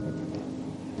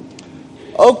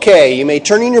Okay, you may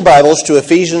turn in your Bibles to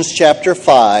Ephesians chapter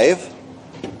 5.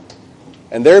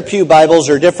 And their pew Bibles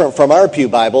are different from our pew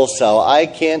Bibles, so I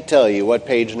can't tell you what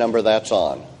page number that's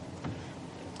on.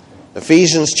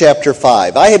 Ephesians chapter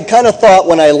 5. I had kind of thought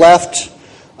when I left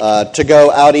to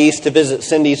go out east to visit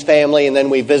Cindy's family, and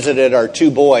then we visited our two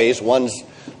boys. One's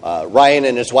Ryan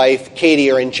and his wife,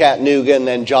 Katie, are in Chattanooga, and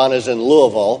then John is in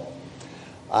Louisville.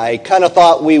 I kind of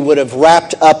thought we would have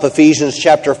wrapped up Ephesians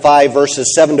chapter 5,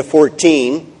 verses 7 to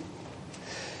 14.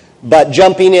 But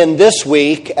jumping in this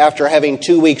week, after having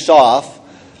 2 weeks off,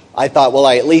 I thought, well,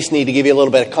 I at least need to give you a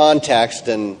little bit of context.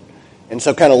 And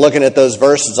so kind of looking at those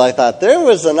verses, I thought there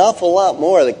was an awful lot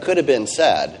more that could have been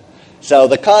said. So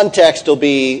the context will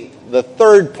be the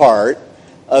third part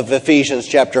of Ephesians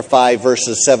chapter 5,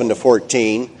 verses 7 to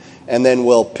 14. And then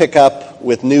we'll pick up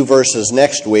with new verses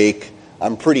next week,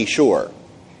 I'm pretty sure.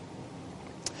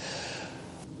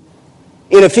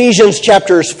 In Ephesians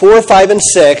chapters 4, 5, and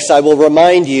 6, I will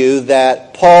remind you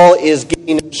that Paul is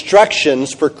giving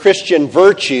instructions for Christian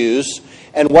virtues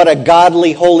and what a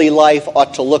godly, holy life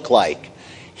ought to look like.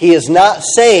 He is not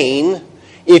saying,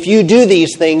 if you do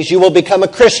these things, you will become a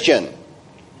Christian.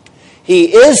 He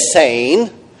is saying,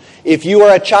 if you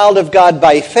are a child of God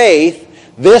by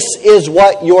faith, this is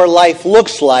what your life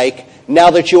looks like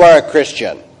now that you are a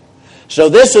Christian. So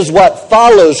this is what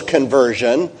follows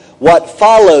conversion, what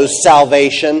follows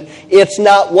salvation. It's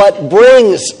not what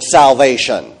brings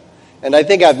salvation. And I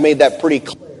think I've made that pretty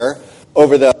clear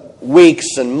over the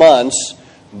weeks and months,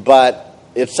 but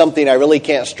it's something I really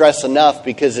can't stress enough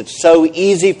because it's so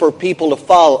easy for people to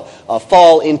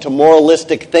fall into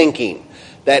moralistic thinking.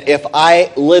 That if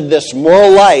I live this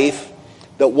moral life,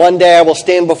 that one day I will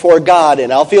stand before God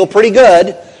and I'll feel pretty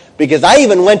good because I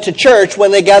even went to church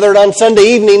when they gathered on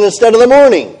Sunday evening instead of the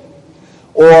morning.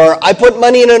 Or I put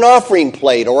money in an offering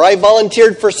plate, or I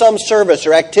volunteered for some service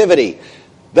or activity.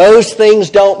 Those things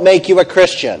don't make you a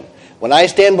Christian. When I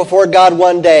stand before God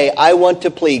one day, I want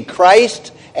to plead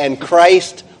Christ and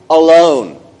Christ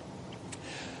alone.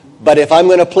 But if I'm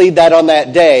going to plead that on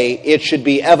that day, it should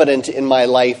be evident in my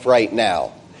life right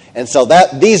now. And so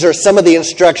these are some of the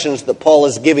instructions that Paul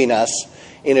is giving us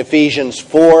in Ephesians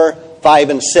 4, 5,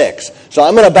 and 6. So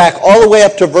I'm going to back all the way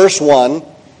up to verse 1.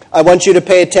 I want you to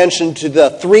pay attention to the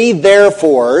three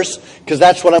therefores, because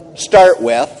that's what I'm going to start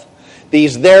with.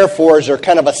 These therefores are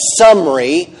kind of a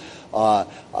summary, a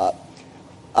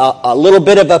little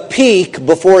bit of a peek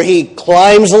before he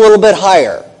climbs a little bit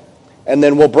higher. And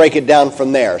then we'll break it down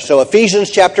from there. So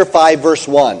Ephesians chapter 5, verse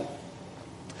 1.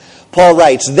 Paul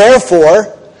writes,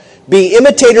 "Therefore, be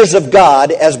imitators of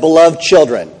God as beloved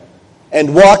children,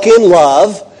 and walk in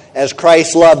love as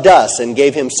Christ loved us and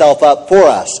gave himself up for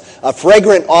us, a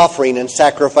fragrant offering and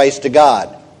sacrifice to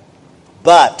God.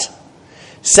 But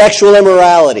sexual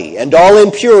immorality and all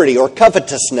impurity or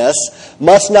covetousness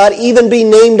must not even be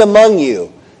named among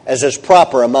you, as is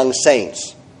proper among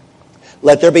saints.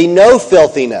 Let there be no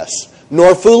filthiness,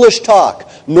 nor foolish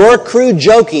talk, nor crude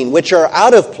joking, which are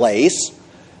out of place,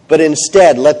 but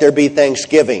instead let there be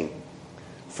thanksgiving.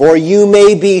 For you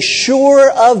may be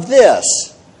sure of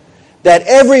this, that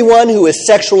everyone who is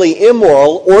sexually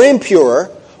immoral or impure,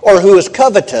 or who is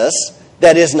covetous,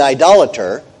 that is an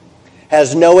idolater,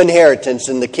 has no inheritance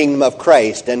in the kingdom of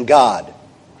Christ and God.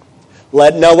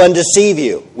 Let no one deceive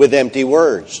you with empty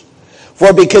words.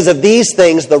 For because of these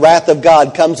things the wrath of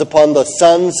God comes upon the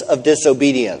sons of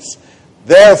disobedience.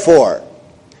 Therefore,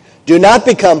 do not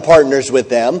become partners with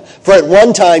them, for at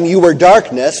one time you were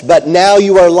darkness, but now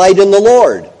you are light in the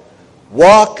Lord.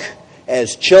 Walk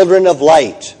as children of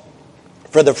light.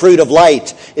 For the fruit of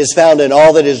light is found in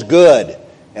all that is good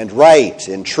and right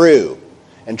and true.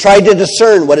 And try to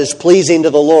discern what is pleasing to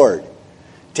the Lord.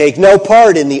 Take no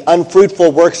part in the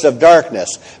unfruitful works of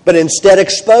darkness, but instead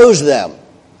expose them.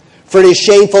 For it is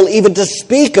shameful even to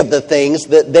speak of the things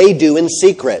that they do in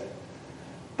secret.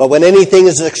 But when anything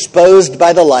is exposed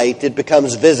by the light, it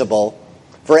becomes visible.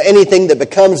 For anything that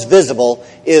becomes visible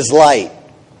is light.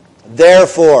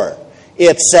 Therefore,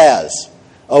 it says,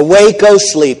 Awake, O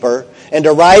sleeper, and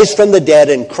arise from the dead,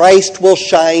 and Christ will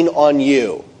shine on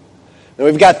you. Now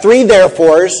we've got three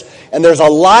therefores, and there's a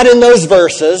lot in those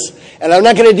verses, and I'm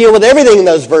not going to deal with everything in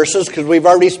those verses because we've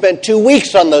already spent 2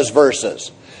 weeks on those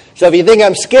verses. So if you think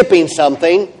I'm skipping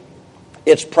something,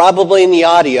 it's probably in the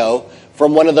audio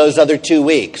from one of those other 2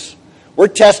 weeks. We're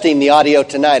testing the audio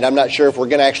tonight. I'm not sure if we're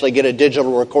going to actually get a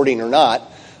digital recording or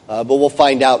not, but we'll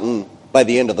find out by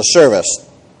the end of the service.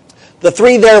 The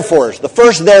three therefores. The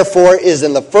first therefore is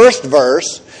in the first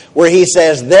verse where he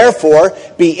says, "Therefore,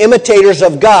 be imitators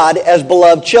of God as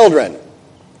beloved children."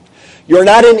 You're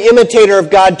not an imitator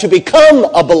of God to become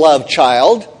a beloved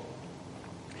child.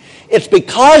 It's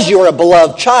because you're a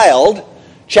beloved child,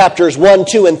 chapters 1,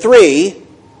 2, and 3,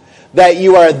 that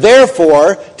you are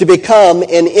therefore to become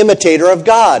an imitator of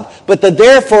God. But the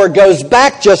therefore goes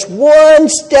back just one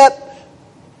step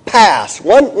past,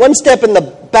 one step in the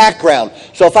background.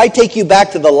 So if I take you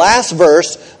back to the last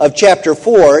verse of chapter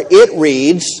 4, it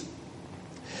reads,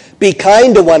 "Be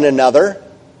kind to one another,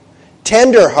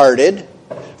 tender-hearted,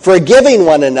 forgiving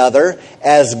one another,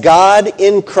 as God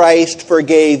in Christ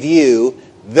forgave you,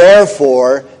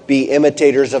 therefore be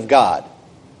imitators of God."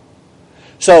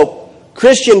 So,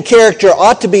 Christian character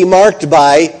ought to be marked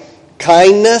by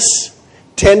kindness,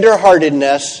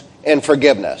 tender-heartedness, and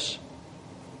forgiveness.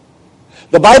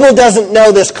 The Bible doesn't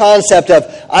know this concept of,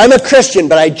 I'm a Christian,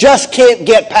 but I just can't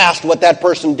get past what that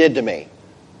person did to me.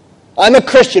 I'm a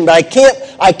Christian, but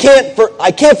I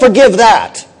can't forgive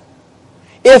that.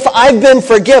 If I've been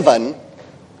forgiven,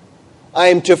 I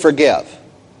am to forgive.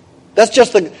 That's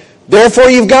just therefore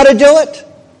you've got to do it.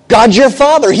 God's your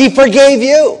Father. He forgave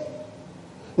you.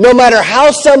 No matter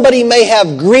how somebody may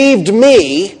have grieved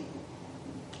me,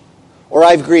 or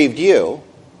I've grieved you,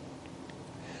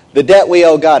 the debt we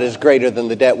owe God is greater than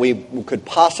the debt we could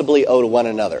possibly owe to one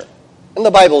another. And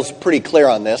the Bible's pretty clear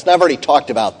on this, and I've already talked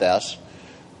about this,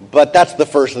 but that's the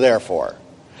first therefore.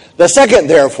 The second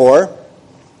therefore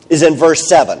is in verse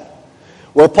 7,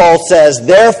 where Paul says,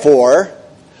 "Therefore,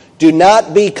 do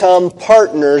not become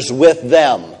partners with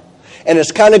them." And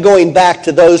it's kind of going back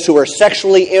to those who are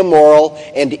sexually immoral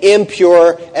and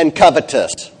impure and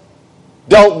covetous.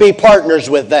 Don't be partners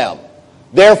with them.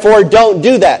 Therefore, don't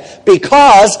do that.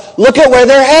 Because look at where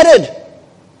they're headed.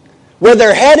 Where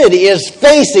they're headed is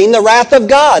facing the wrath of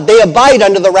God. They abide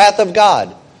under the wrath of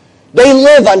God. They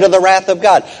live under the wrath of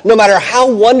God, no matter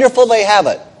how wonderful they have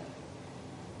it.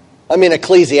 I'm in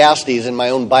Ecclesiastes in my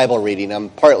own Bible reading. I'm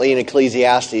partly in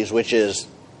Ecclesiastes, which is,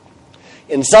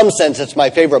 in some sense, it's my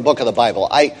favorite book of the Bible.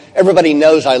 Everybody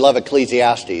knows I love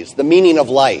Ecclesiastes, the meaning of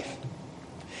life.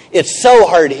 It's so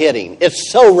hard-hitting.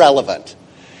 It's so relevant.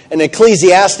 In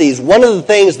Ecclesiastes, one of the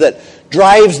things that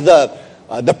drives the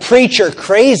preacher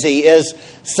crazy is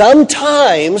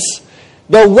sometimes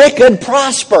the wicked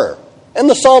prosper. And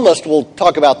the psalmist will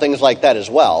talk about things like that as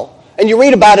well. And you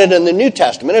read about it in the New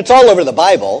Testament. It's all over the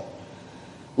Bible.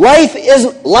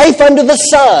 Life under the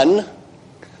sun,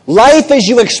 life as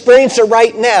you experience it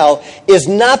right now, is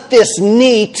not this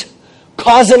neat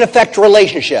cause and effect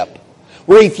relationship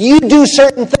where if you do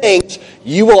certain things,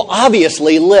 you will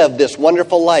obviously live this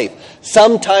wonderful life.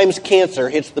 Sometimes cancer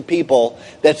hits the people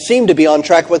that seem to be on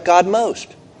track with God most.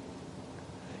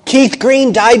 Keith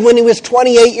Green died when he was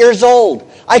 28 years old.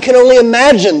 I can only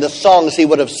imagine the songs he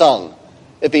would have sung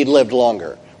if he'd lived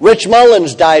longer. Rich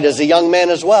Mullins died as a young man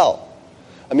as well.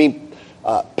 I mean,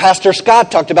 Pastor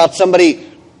Scott talked about somebody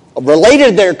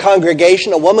related to their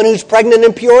congregation, a woman who's pregnant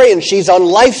in Peoria, and she's on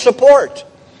life support.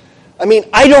 I mean,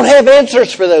 I don't have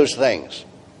answers for those things.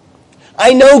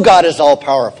 I know God is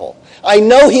all-powerful. I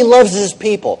know He loves His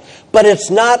people. But it's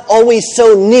not always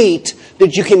so neat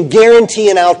that you can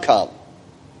guarantee an outcome.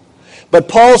 But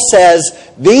Paul says,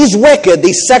 these wicked,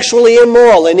 these sexually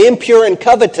immoral and impure and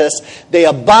covetous, they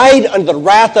abide under the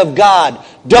wrath of God.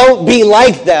 Don't be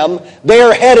like them. They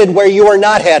are headed where you are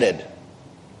not headed.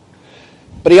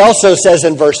 But he also says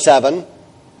in verse 7,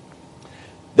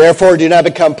 therefore do not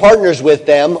become partners with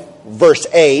them, verse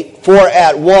 8, for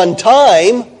at one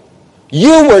time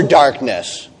you were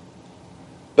darkness,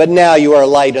 but now you are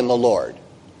light in the Lord.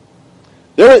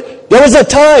 There was a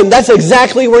time, that's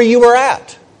exactly where you were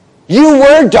at. You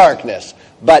were darkness,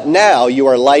 but now you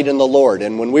are light in the Lord.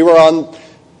 And when we were on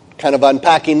kind of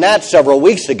unpacking that several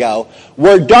weeks ago,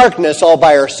 we're darkness all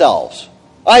by ourselves.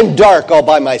 I'm dark all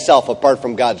by myself apart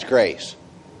from God's grace.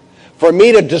 For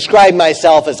me to describe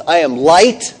myself as I am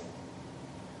light,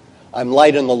 I'm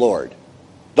light in the Lord.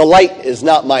 The light is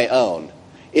not my own.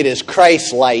 It is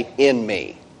Christ's light in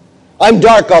me. I'm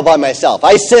dark all by myself.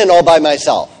 I sin all by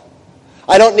myself.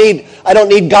 I don't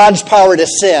need God's power to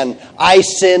sin. I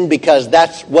sin because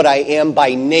that's what I am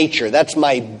by nature. That's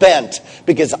my bent,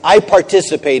 because I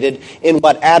participated in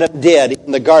what Adam did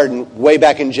in the garden way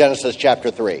back in Genesis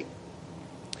chapter 3.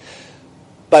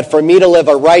 But for me to live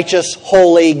a righteous,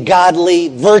 holy, godly,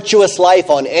 virtuous life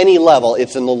on any level,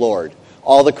 it's in the Lord.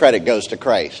 All the credit goes to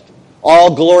Christ.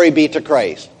 All glory be to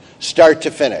Christ, start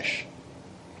to finish.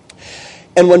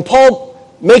 And when Paul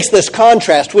makes this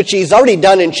contrast, which he's already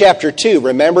done in chapter 2.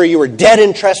 Remember, you were dead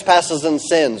in trespasses and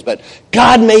sins, but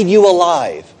God made you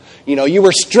alive. You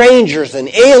were strangers and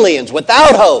aliens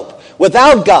without hope,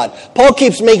 without God. Paul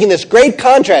keeps making this great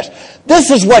contrast.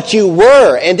 This is what you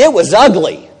were, and it was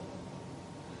ugly.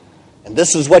 And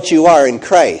this is what you are in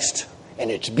Christ,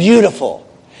 and it's beautiful.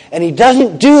 And he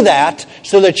doesn't do that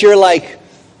so that you're like,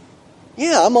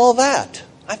 yeah, I'm all that.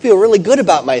 I feel really good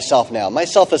about myself now. My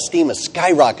self-esteem has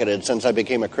skyrocketed since I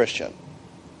became a Christian.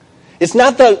 It's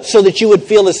not so that you would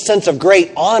feel this sense of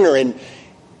great honor and,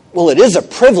 well, it is a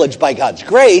privilege by God's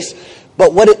grace,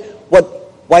 but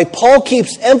why Paul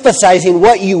keeps emphasizing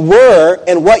what you were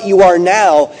and what you are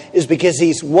now is because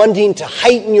he's wanting to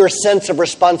heighten your sense of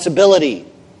responsibility.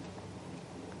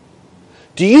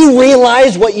 Do you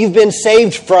realize what you've been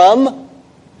saved from?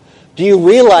 Do you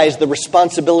realize the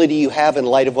responsibility you have in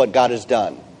light of what God has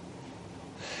done?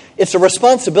 It's a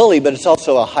responsibility, but it's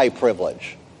also a high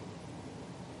privilege.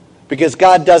 Because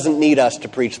God doesn't need us to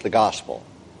preach the gospel.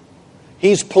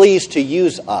 He's pleased to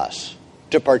use us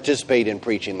to participate in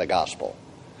preaching the gospel.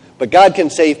 But God can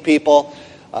save people.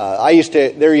 There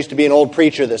used to be an old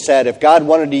preacher that said if God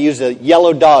wanted to use a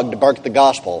yellow dog to bark the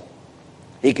gospel,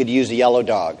 he could use a yellow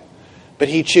dog. But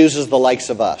he chooses the likes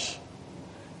of us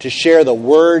to share the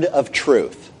word of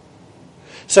truth.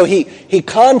 So he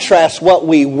contrasts what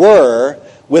we were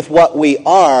with what we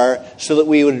are so that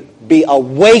we would be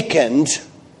awakened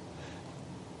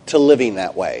to living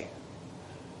that way,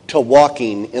 to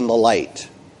walking in the light.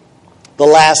 The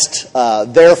last,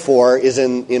 therefore, is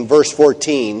in verse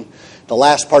 14, the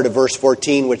last part of verse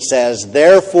 14, which says,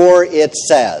 therefore it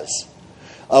says,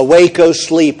 awake, O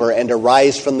sleeper, and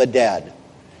arise from the dead,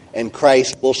 and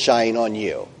Christ will shine on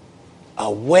you.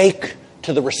 Awake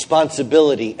to the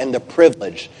responsibility and the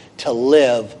privilege to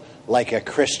live like a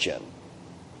Christian.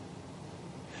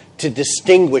 To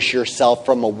distinguish yourself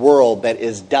from a world that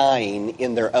is dying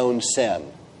in their own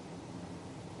sin,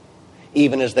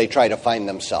 even as they try to find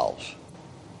themselves.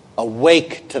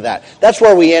 Awake to that. That's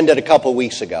where we ended a couple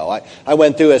weeks ago. I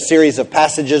went through a series of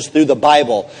passages through the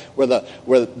Bible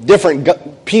where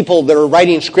different people that are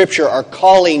writing Scripture are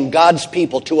calling God's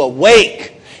people to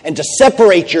awake and to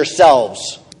separate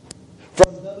yourselves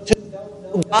from those who don't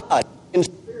know God in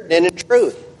spirit and in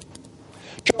truth.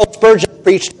 Charles Spurgeon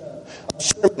preached a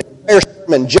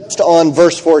sermon just on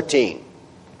verse 14.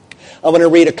 I'm going to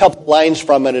read a couple lines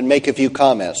from it and make a few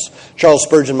comments. Charles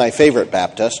Spurgeon, my favorite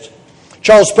Baptist.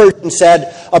 Charles Spurgeon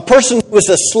said, a person who was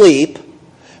asleep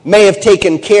may have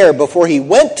taken care before he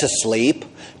went to sleep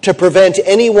to prevent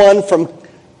anybody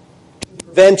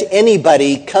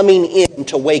coming in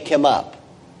to wake him up.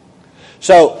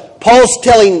 So Paul's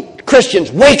telling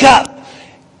Christians, wake up!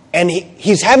 And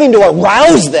he's having to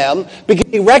arouse them because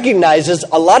he recognizes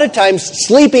a lot of times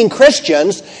sleeping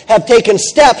Christians have taken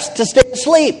steps to stay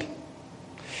asleep.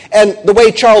 And the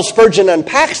way Charles Spurgeon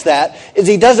unpacks that is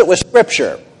he does it with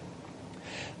Scripture.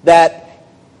 That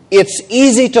it's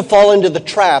easy to fall into the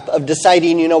trap of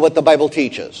deciding you know what the Bible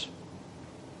teaches.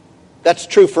 That's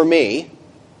true for me.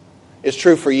 It's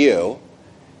true for you.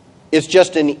 It's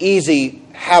just an easy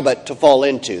habit to fall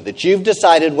into, that you've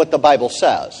decided what the Bible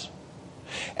says.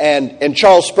 And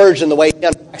Charles Spurgeon, the way he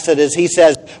unpacks it is he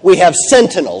says, we have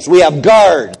sentinels, we have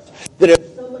guards, that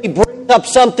if somebody brings up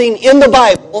something in the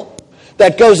Bible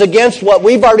that goes against what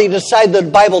we've already decided the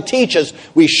Bible teaches,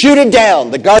 we shoot it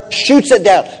down. The guard shoots it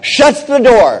down, shuts the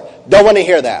door. Don't want to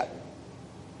hear that.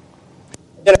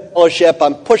 In a fellowship,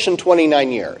 I'm pushing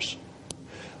 29 years.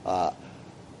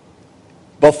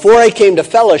 Before I came to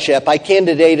fellowship, I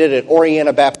candidated at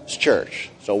Oriana Baptist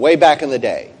Church, so way back in the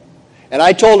day. And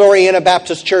I told Oriana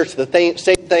Baptist Church the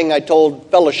same thing I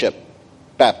told Fellowship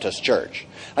Baptist Church.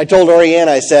 I told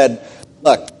Oriana, I said,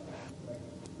 look,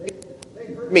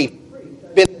 they heard me.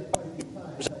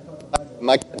 Am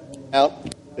I cutting out?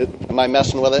 Am I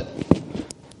messing with it?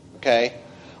 Okay.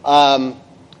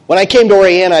 When I came to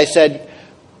Oriana, I said,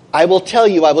 I will tell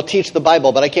you, I will teach the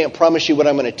Bible, but I can't promise you what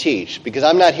I'm going to teach, because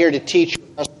I'm not here to teach you.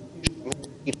 I'm here to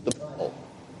teach the Bible.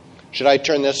 Should I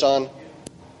turn this on?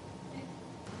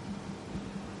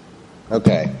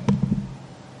 Okay.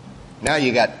 Now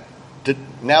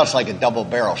it's like a double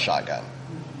barrel shotgun.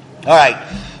 All right.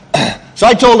 So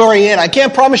I told Oriana, I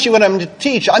can't promise you what I'm going to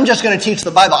teach. I'm just going to teach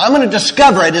the Bible. I'm going to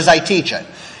discover it as I teach it.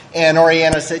 And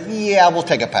Oriana said, yeah, we'll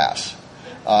take a pass.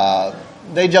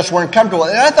 They just weren't comfortable.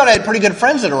 And I thought I had pretty good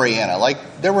friends at Oriana.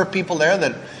 Like, there were people there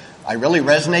that I really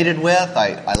resonated with.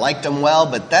 I liked them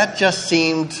well, but that just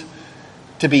seemed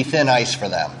to be thin ice for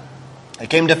them. I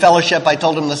came to fellowship. I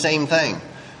told them the same thing.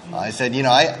 I said,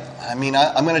 I'm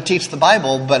going to teach the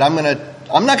Bible, but I'm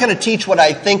not going to teach what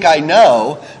I think I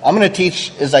know. I'm going to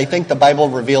teach as I think the Bible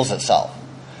reveals itself.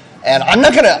 And I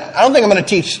don't think I'm going to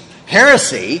teach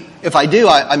heresy. If I do,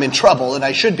 I'm in trouble and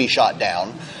I should be shot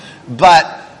down.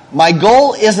 But my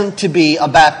goal isn't to be a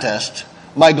Baptist.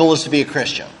 My goal is to be a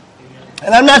Christian.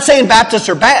 And I'm not saying Baptists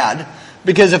are bad,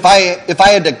 because if I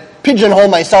had to pigeonhole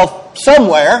myself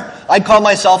somewhere, I'd call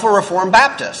myself a Reformed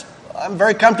Baptist. I'm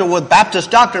very comfortable with Baptist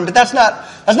doctrine, but that's not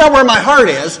where my heart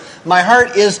is. My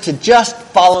heart is to just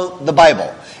follow the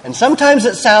Bible. And sometimes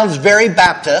it sounds very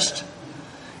Baptist,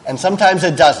 and sometimes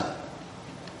it doesn't.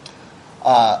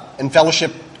 And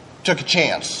fellowship took a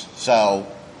chance. So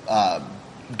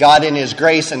God in His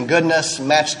grace and goodness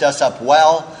matched us up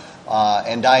well,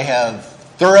 and I have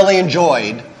thoroughly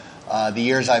enjoyed the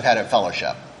years I've had at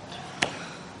fellowship.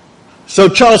 So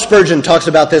Charles Spurgeon talks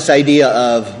about this idea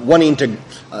of wanting to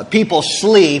people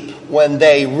sleep when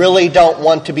they really don't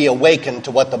want to be awakened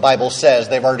to what the Bible says.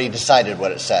 They've already decided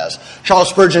what it says. Charles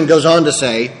Spurgeon goes on to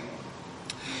say,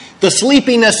 the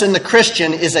sleepiness in the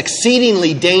Christian is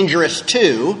exceedingly dangerous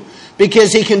too,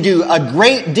 because he can do a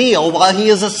great deal while he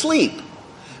is asleep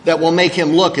that will make him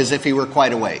look as if he were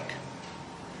quite awake.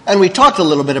 And we talked a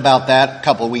little bit about that a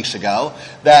couple of weeks ago,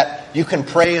 that you can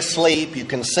pray asleep, you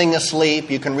can sing asleep,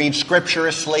 you can read Scripture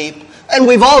asleep, and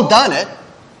we've all done it.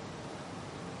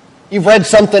 You've read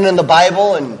something in the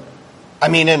Bible, and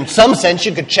in some sense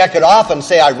you could check it off and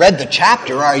say, I read the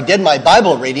chapter, or I did my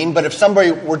Bible reading, but if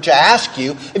somebody were to ask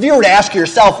you, if you were to ask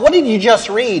yourself, what did you just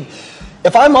read?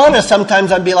 If I'm honest,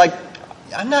 sometimes I'd be like,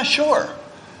 I'm not sure.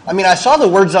 I saw the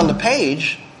words on the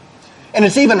page, and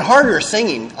it's even harder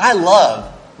singing. I love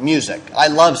music. I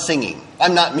love singing.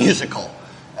 I'm not musical.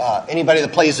 Anybody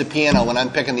that plays the piano when I'm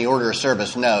picking the order of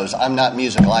service knows I'm not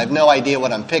musical. I have no idea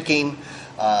what I'm picking.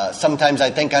 Sometimes I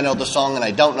think I know the song and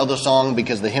I don't know the song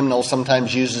because the hymnal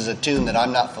sometimes uses a tune that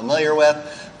I'm not familiar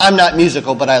with. I'm not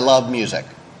musical, but I love music.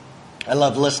 I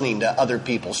love listening to other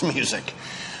people's music.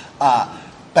 But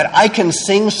I can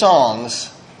sing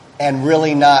songs and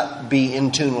really not be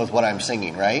in tune with what I'm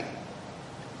singing, right?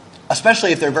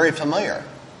 Especially if they're very familiar.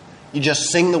 You just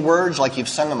sing the words like you've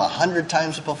sung them 100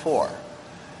 times before.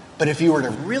 But if you were to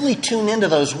really tune into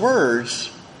those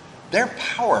words, they're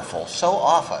powerful so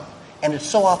often. And it's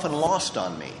so often lost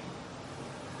on me.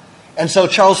 And so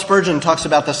Charles Spurgeon talks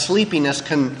about the sleepiness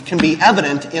can be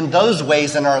evident in those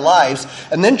ways in our lives.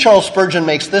 And then Charles Spurgeon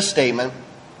makes this statement.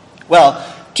 Well,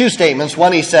 two statements.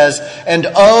 One, he says, and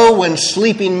oh, when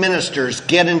sleeping ministers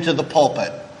get into the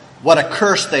pulpit, what a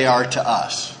curse they are to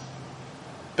us.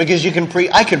 Because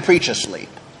I could preach asleep.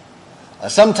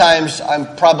 Sometimes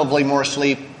I'm probably more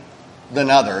asleep than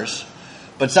others.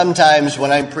 But sometimes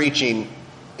when I'm preaching,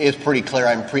 it's pretty clear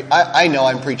I know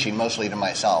I'm preaching mostly to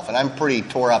myself. And I'm pretty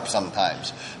tore up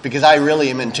sometimes. Because I really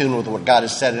am in tune with what God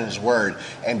has said in His Word.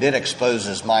 And it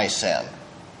exposes my sin.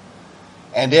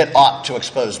 And it ought to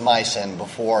expose my sin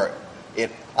before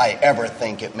I ever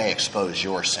think it may expose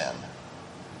your sin.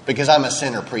 Because I'm a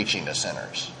sinner preaching to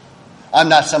sinners. I'm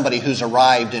not somebody who's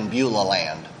arrived in Beulah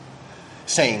land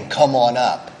saying, come on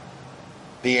up.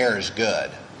 The air is good.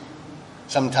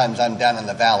 Sometimes I'm down in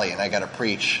the valley and I got to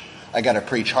preach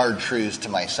hard truths to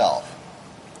myself.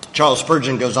 Charles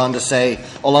Spurgeon goes on to say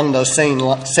along those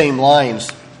same lines,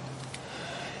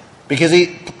 because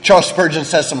Charles Spurgeon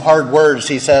says some hard words.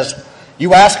 He says,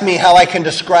 you ask me how I can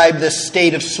describe this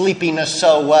state of sleepiness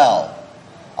so well.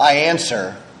 I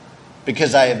answer,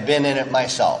 because I have been in it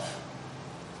myself.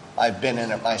 I've been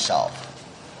in it myself.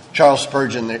 Charles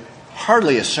Spurgeon,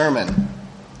 hardly a sermon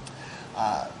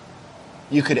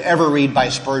you could ever read by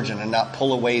Spurgeon and not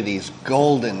pull away these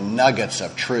golden nuggets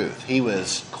of truth. He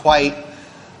was quite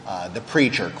the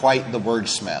preacher, quite the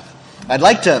wordsmith. I'd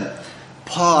like to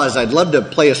pause. I'd love to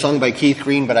play a song by Keith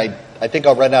Green, but I think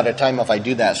I'll run out of time if I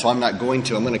do that, so I'm not going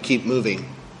to. I'm going to keep moving.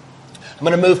 I'm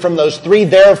going to move from those three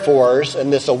therefores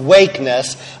and this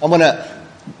awakeness. I'm going to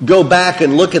go back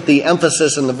and look at the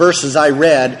emphasis in the verses I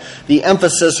read, the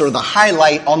emphasis or the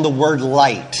highlight on the word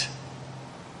light.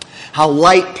 How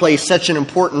light plays such an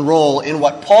important role in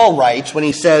what Paul writes when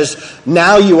he says,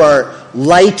 now you are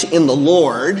light in the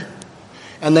Lord.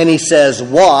 And then he says,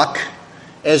 walk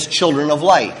as children of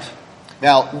light.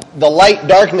 Now, the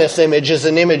light-darkness image is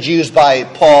an image used by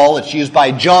Paul. It's used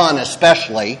by John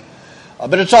especially.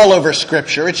 But it's all over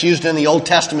Scripture. It's used in the Old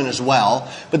Testament as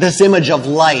well. But this image of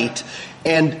light.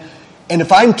 And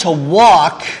if I'm to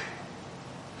walk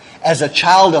as a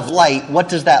child of light, what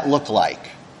does that look like?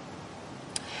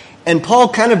 And Paul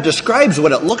kind of describes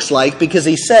what it looks like because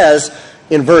he says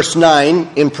in verse 9,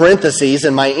 in parentheses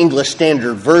in my English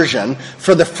Standard Version,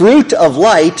 for the fruit of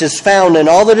light is found in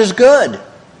all that is good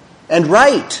and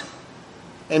right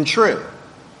and true.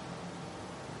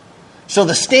 So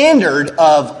the standard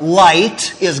of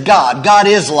light is God. God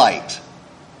is light.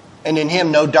 And in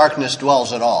Him no darkness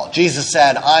dwells at all. Jesus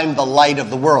said, I'm the light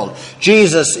of the world.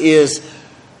 Jesus is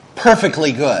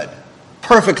perfectly good,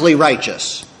 perfectly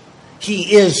righteous.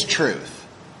 He is truth.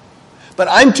 But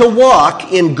I'm to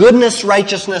walk in goodness,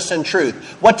 righteousness, and truth.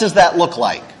 What does that look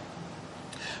like?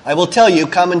 I will tell you,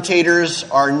 commentators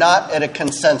are not at a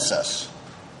consensus.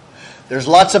 There's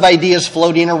lots of ideas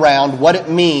floating around what it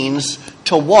means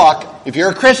to walk. If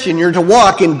you're a Christian, you're to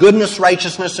walk in goodness,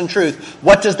 righteousness, and truth.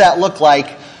 What does that look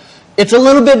like? It's a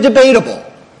little bit debatable.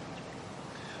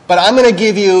 But I'm going to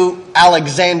give you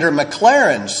Alexander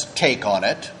Maclaren's take on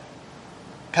it.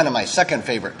 Kind of my second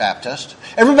favorite Baptist.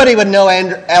 Everybody would know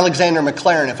Alexander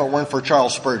Maclaren if it weren't for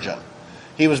Charles Spurgeon.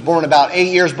 He was born about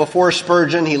 8 years before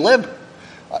Spurgeon. He lived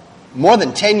more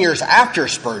than 10 years after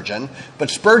Spurgeon, but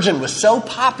Spurgeon was so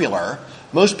popular,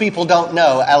 most people don't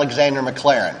know Alexander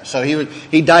Maclaren. So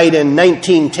he died in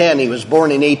 1910. He was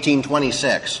born in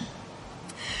 1826.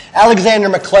 Alexander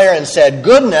Maclaren said,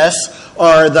 goodness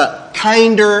are the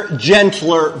kinder,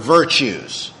 gentler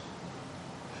virtues.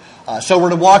 So we're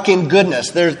to walk in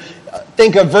goodness.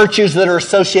 Think of virtues that are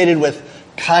associated with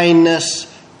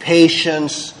kindness,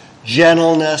 patience,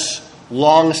 gentleness,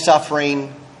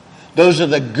 long-suffering. Those are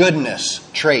the goodness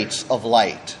traits of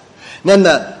light. Then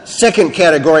the second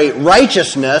category,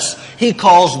 righteousness, he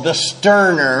calls the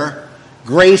sterner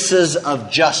graces of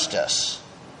justice.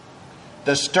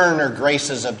 The sterner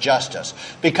graces of justice.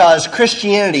 Because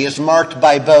Christianity is marked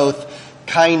by both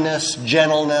kindness,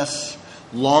 gentleness,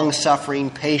 long-suffering,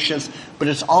 patience, but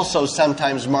it's also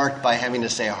sometimes marked by having to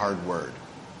say a hard word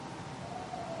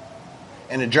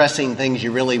and addressing things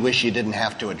you really wish you didn't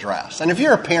have to address. And if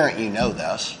you're a parent, you know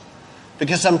this.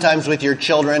 Because sometimes with your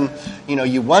children,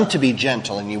 you want to be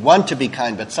gentle and you want to be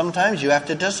kind, but sometimes you have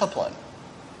to discipline.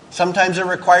 Sometimes it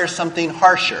requires something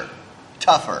harsher,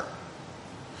 tougher.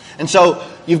 And so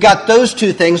you've got those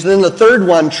two things. And then the third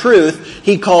one, truth,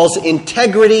 he calls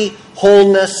integrity,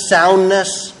 wholeness,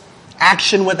 soundness,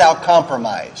 action without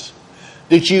compromise.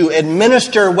 That you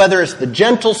administer, whether it's the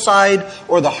gentle side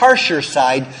or the harsher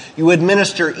side, you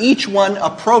administer each one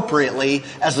appropriately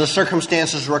as the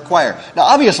circumstances require. Now,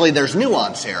 obviously, there's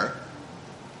nuance here.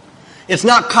 It's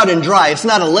not cut and dry. It's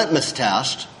not a litmus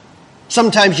test.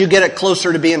 Sometimes you get it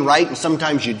closer to being right and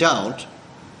sometimes you don't.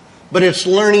 But it's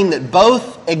learning that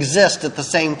both exist at the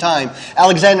same time.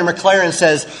 Alexander Maclaren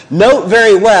says, note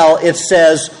very well, it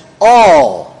says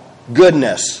all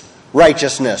goodness,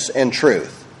 righteousness, and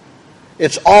truth.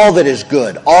 It's all that is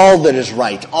good, all that is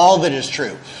right, all that is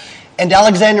true. And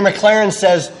Alexander Maclaren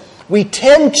says, we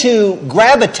tend to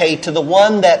gravitate to the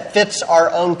one that fits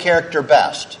our own character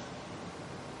best.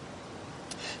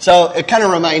 So it kind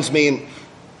of reminds me, and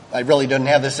I really don't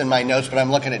have this in my notes, but I'm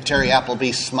looking at Terry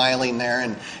Appleby smiling there,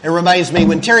 and it reminds me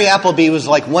when Terry Appleby was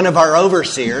like one of our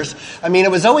overseers. I mean,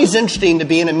 it was always interesting to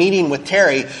be in a meeting with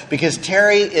Terry because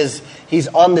he's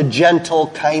on the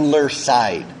gentle, kinder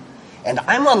side. And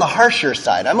I'm on the harsher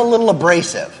side. I'm a little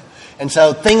abrasive. And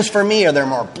so things for me they're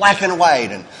more black and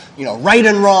white and, right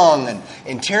and wrong.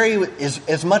 And Terry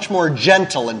is much more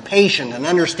gentle and patient and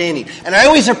understanding. And I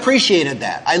always appreciated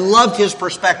that. I loved his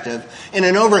perspective in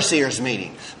an overseer's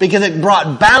meeting because it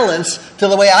brought balance to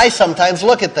the way I sometimes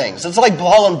look at things. It's like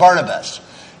Paul and Barnabas.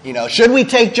 Should we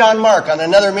take John Mark on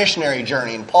another missionary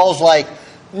journey? And Paul's like,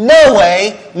 no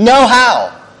way, no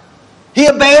how. He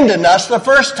abandoned us the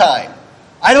first time.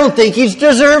 I don't think he's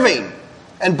deserving.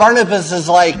 And Barnabas is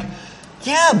like,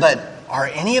 yeah, but are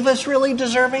any of us really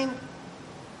deserving?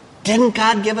 Didn't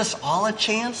God give us all a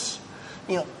chance?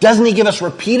 Doesn't he give us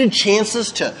repeated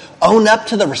chances to own up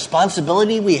to the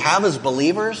responsibility we have as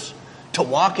believers to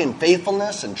walk in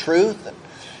faithfulness and truth?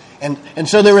 And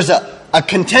so there was a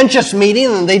contentious meeting,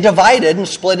 and they divided and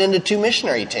split into two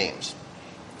missionary teams.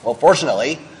 Well,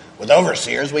 fortunately, with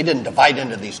overseers, we didn't divide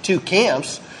into these two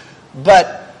camps,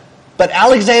 but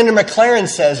Alexander Maclaren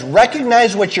says,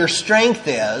 recognize what your strength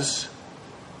is,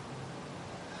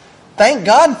 thank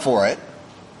God for it,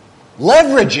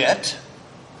 leverage it,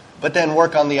 but then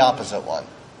work on the opposite one.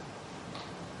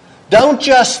 Don't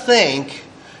just think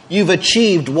you've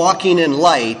achieved walking in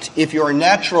light if your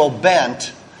natural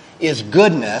bent is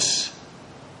goodness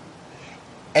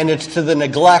and it's to the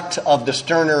neglect of the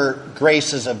sterner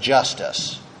graces of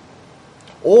justice.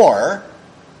 Or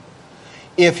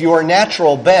if your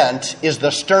natural bent is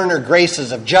the sterner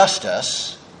graces of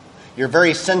justice, you're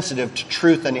very sensitive to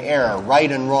truth and error, right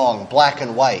and wrong, black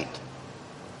and white.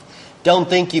 Don't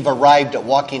think you've arrived at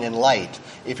walking in light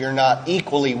if you're not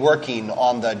equally working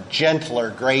on the gentler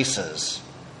graces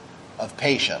of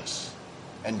patience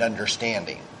and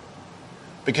understanding.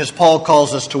 Because Paul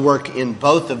calls us to work in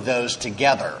both of those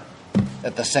together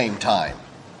at the same time.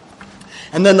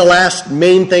 And then the last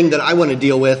main thing that I want to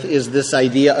deal with is this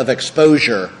idea of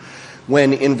exposure.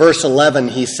 When in verse 11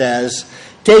 he says,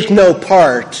 take no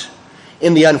part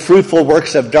in the unfruitful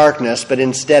works of darkness, but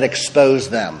instead expose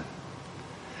them.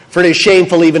 For it is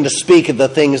shameful even to speak of the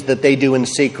things that they do in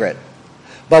secret.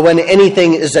 But when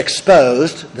anything is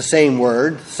exposed, the same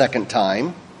word, second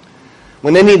time,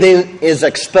 when anything is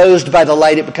exposed by the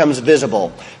light, it becomes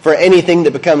visible. For anything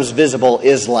that becomes visible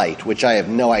is light, which I have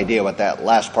no idea what that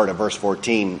last part of verse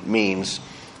 14 means.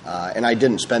 And I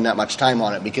didn't spend that much time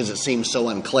on it because it seems so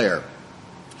unclear.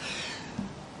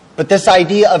 But this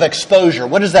idea of exposure,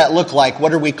 what does that look like?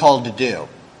 What are we called to do?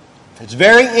 It's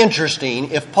very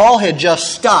interesting. If Paul had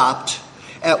just stopped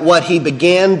at what he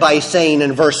began by saying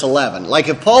in verse 11. Like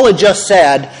if Paul had just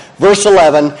said, verse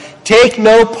 11, take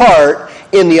no part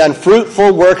in the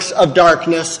unfruitful works of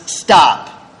darkness, stop.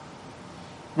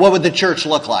 What would the church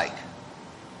look like?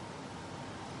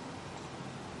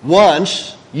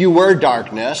 Once you were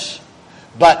darkness,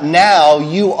 but now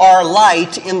you are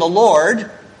light in the Lord.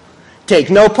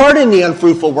 Take no part in the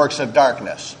unfruitful works of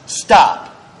darkness. Stop.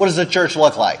 What does the church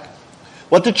look like?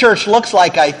 What the church looks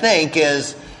like, I think,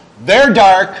 is they're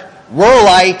dark, we're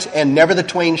light, and never the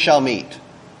twain shall meet.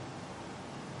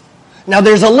 Now,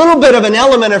 there's a little bit of an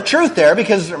element of truth there,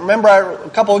 because remember a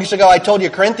couple weeks ago I told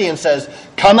you Corinthians says,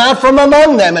 come out from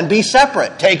among them and be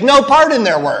separate. Take no part in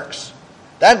their works.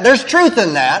 There's truth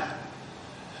in that.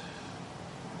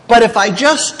 But if I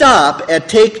just stop at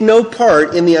take no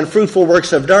part in the unfruitful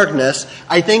works of darkness,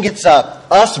 I think it's a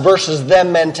us versus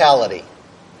them mentality.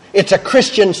 It's a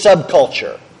Christian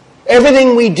subculture.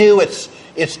 Everything we do,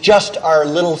 it's just our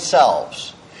little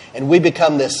selves. And we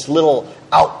become this little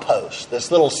outpost, this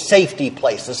little safety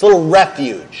place, this little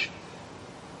refuge.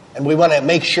 And we want to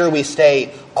make sure we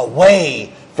stay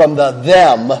away from the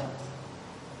them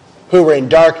who are in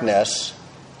darkness,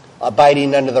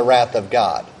 abiding under the wrath of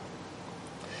God.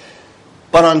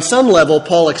 But on some level,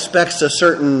 Paul expects a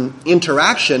certain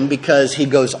interaction because he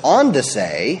goes on to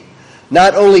say,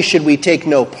 not only should we take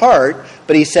no part,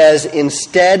 but he says,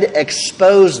 instead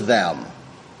expose them.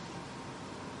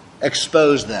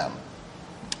 Expose them.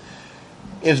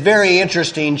 It's very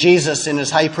interesting. Jesus, in his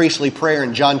high priestly prayer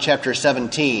in John chapter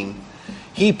 17,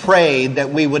 he prayed that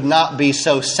we would not be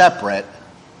so separate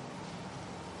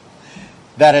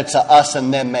that it's a us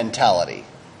and them mentality.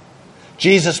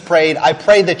 Jesus prayed, I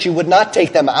pray that you would not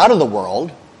take them out of the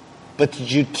world, but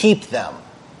that you'd keep them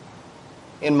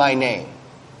in my name.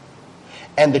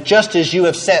 And that just as you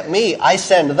have sent me, I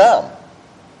send them.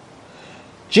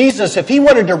 Jesus, if he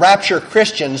wanted to rapture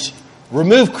Christians,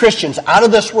 remove Christians out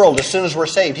of this world as soon as we're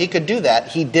saved, he could do that.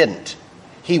 He didn't.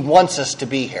 He wants us to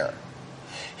be here.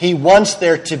 He wants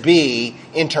there to be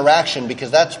interaction because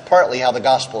that's partly how the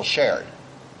gospel is shared.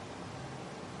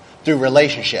 Through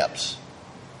relationships.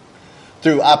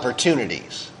 Through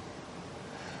opportunities.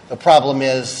 The problem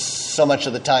is, so much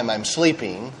of the time I'm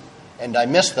sleeping, and I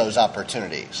miss those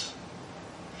opportunities.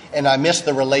 And I miss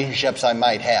the relationships I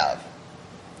might have.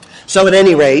 So at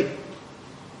any rate,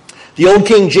 the Old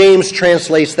King James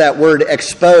translates that word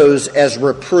expose as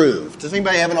reprove. Does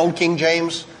anybody have an Old King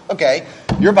James? Okay,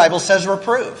 your Bible says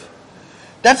reprove.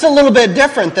 That's a little bit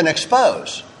different than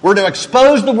expose. We're to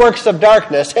expose the works of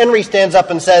darkness. Henry stands up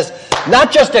and says,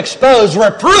 not just expose,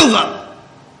 reprove them.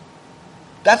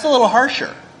 That's a little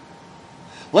harsher.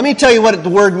 Let me tell you what the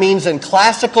word means in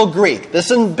classical Greek.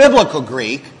 This is in biblical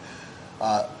Greek.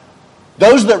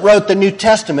 Those that wrote the New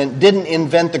Testament didn't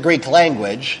invent the Greek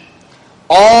language.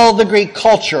 All the Greek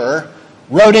culture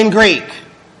wrote in Greek.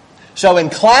 So in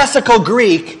classical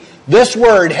Greek, this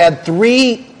word had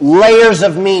 3 layers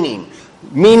of meaning.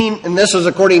 And this is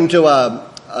according to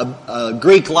a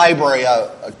Greek library.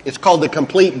 It's called the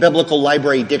Complete Biblical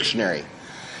Library Dictionary.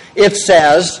 It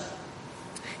says,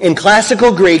 in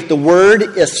classical Greek, the word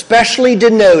especially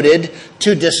denoted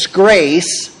to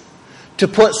disgrace, to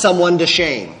put someone to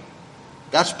shame.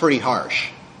 That's pretty harsh.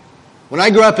 When I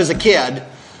grew up as a kid,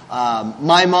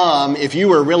 my mom, if you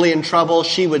were really in trouble,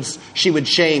 she would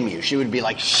shame you. She would be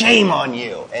like, shame on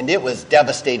you. And it was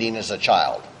devastating as a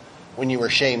child when you were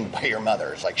shamed by your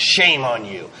mother. It's like, shame on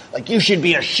you. Like, you should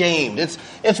be ashamed.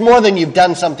 It's more than you've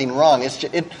done something wrong.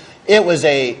 It was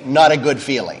not a good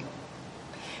feeling.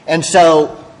 And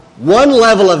so, one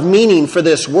level of meaning for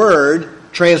this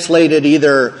word, translated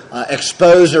either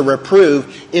expose or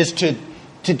reprove, is to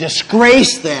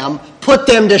disgrace them, put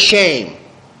them to shame.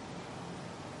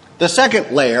 The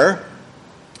second layer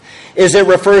is it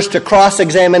refers to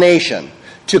cross-examination,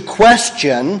 to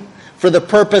question for the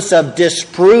purpose of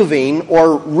disproving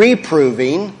or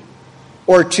reproving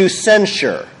or to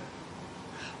censure.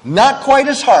 Not quite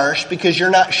as harsh because you're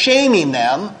not shaming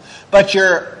them, but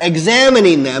you're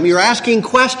examining them, you're asking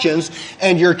questions,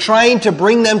 and you're trying to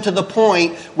bring them to the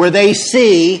point where they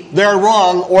see they're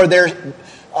wrong or they're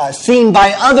seen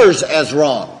by others as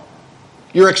wrong.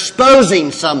 You're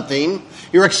exposing something.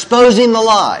 You're exposing the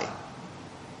lie.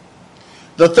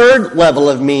 The third level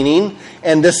of meaning,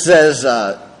 and this says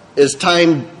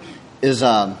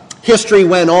history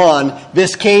went on,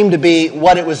 this came to be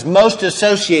what it was most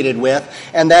associated with,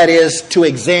 and that is to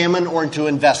examine or to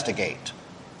investigate.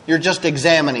 You're just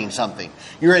examining something.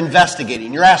 You're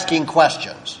investigating. You're asking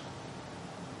questions.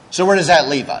 So where does that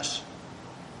leave us?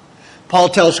 Paul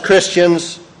tells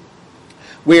Christians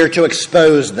we are to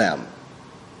expose them.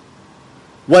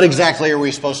 What exactly are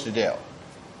we supposed to do?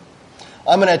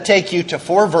 I'm going to take you to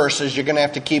 4 verses. You're going to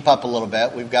have to keep up a little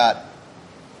bit. We've got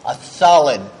a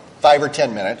solid 5 or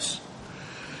 10 minutes.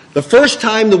 The first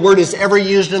time the word is ever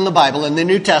used in the Bible, in the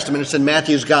New Testament, it's in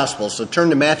Matthew's Gospel. So turn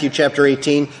to Matthew chapter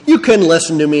 18. You can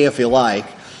listen to me if you like,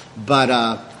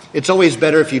 but it's always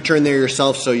better if you turn there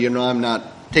yourself so you know I'm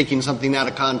not taking something out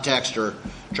of context or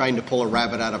trying to pull a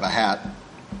rabbit out of a hat.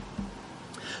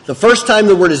 The first time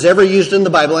the word is ever used in the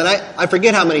Bible, and I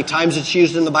forget how many times it's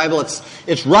used in the Bible,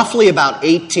 it's roughly about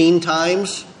 18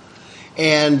 times.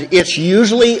 And it's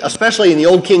usually, especially in the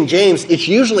Old King James, it's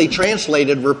usually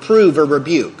translated reprove or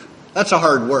rebuke. That's a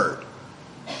hard word.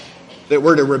 That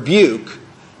we're to rebuke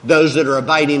those that are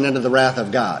abiding under the wrath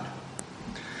of God.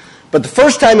 But the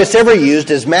first time it's ever used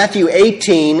is Matthew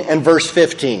 18 and verse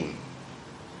 15.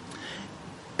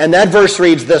 And that verse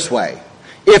reads this way: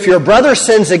 "If your brother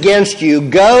sins against you,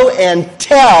 go and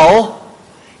tell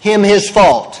him his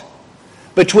fault.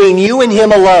 Between you and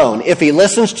him alone. If he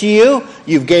listens to you,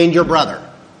 you've gained your brother."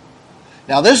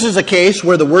 Now this is a case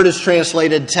where the word is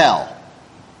translated tell.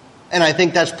 And I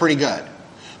think that's pretty good.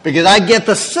 Because I get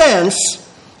the sense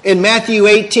in Matthew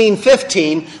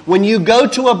 18:15, when you go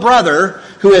to a brother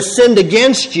who has sinned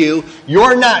against you,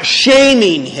 you're not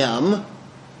shaming him.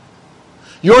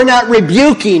 You're not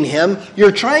rebuking him.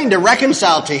 You're trying to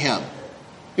reconcile to him.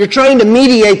 You're trying to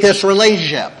mediate this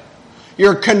relationship.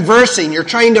 You're conversing. You're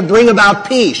trying to bring about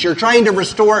peace. You're trying to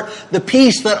restore the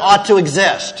peace that ought to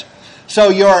exist. So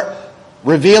you're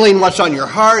revealing what's on your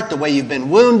heart, the way you've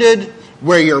been wounded,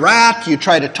 where you're at. You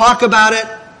try to talk about it,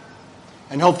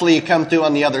 and hopefully you come through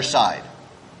on the other side.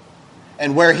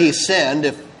 And where he sinned,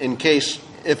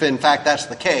 if in fact that's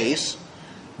the case,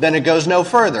 then it goes no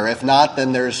further. If not,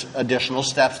 then there's additional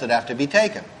steps that have to be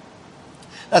taken.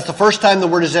 That's the first time the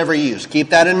word is ever used.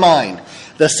 Keep that in mind.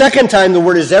 The second time the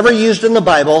word is ever used in the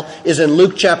Bible is in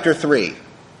Luke chapter 3.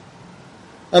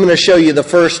 I'm going to show you the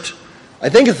first, I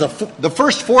think it's the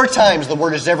first 4 times the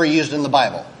word is ever used in the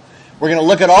Bible. We're going to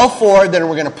look at all 4, then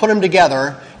we're going to put them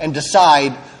together and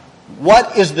decide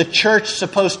what is the church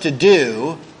supposed to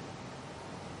do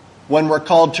when we're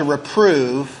called to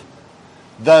reprove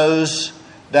those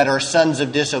that are sons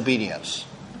of disobedience.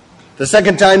 The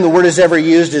second time the word is ever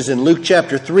used is in Luke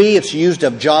chapter 3. It's used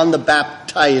of John the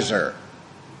Baptizer.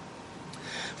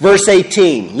 Verse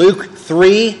 18, Luke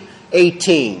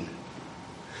 3:18.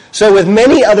 "So with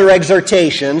many other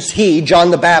exhortations, he,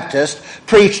 John the Baptist,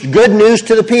 preached good news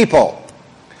to the people.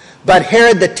 But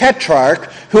Herod the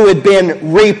Tetrarch, who had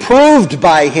been reproved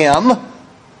by him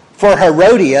for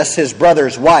Herodias, his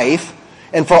brother's wife,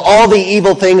 and for all the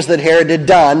evil things that Herod had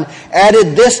done,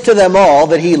 added this to them all,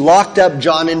 that he locked up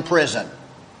John in prison."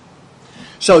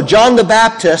 So John the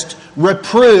Baptist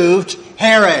reproved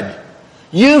Herod.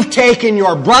 You've taken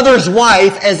your brother's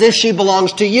wife as if she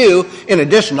belongs to you, in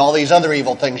addition to all these other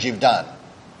evil things you've done.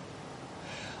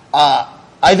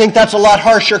 I think that's a lot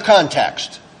harsher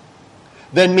context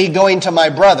than me going to my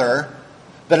brother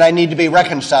that I need to be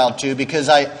reconciled to because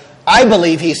I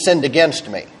believe he sinned against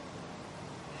me.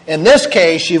 In this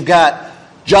case, you've got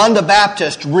John the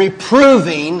Baptist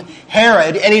reproving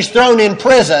Herod, and he's thrown in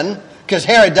prison because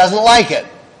Herod doesn't like it.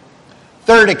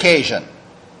 Third occasion,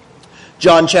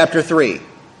 John chapter 3.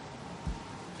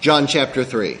 John chapter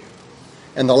 3.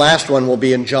 And the last one will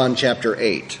be in John chapter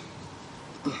 8.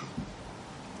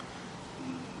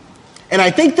 And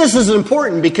I think this is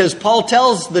important because Paul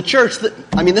tells the church that,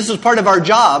 this is part of our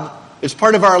job. It's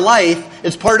part of our life.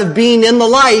 It's part of being in the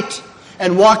light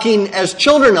and walking as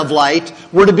children of light.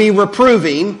 We're to be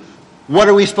reproving. What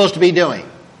are we supposed to be doing?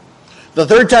 The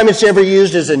third time it's ever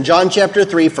used is in John chapter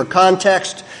 3 for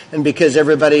context and because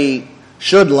everybody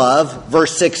should love.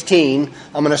 Verse 16,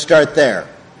 I'm going to start there.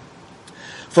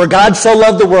 "For God so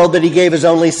loved the world that he gave his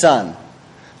only Son,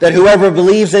 that whoever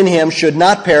believes in him should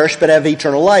not perish but have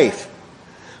eternal life.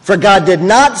 For God did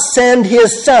not send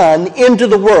his Son into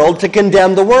the world to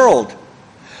condemn the world,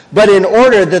 but in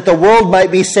order that the world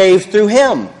might be saved through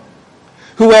him.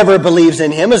 Whoever believes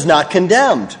in him is not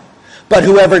condemned, but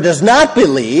whoever does not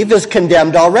believe is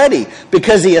condemned already,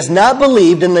 because he has not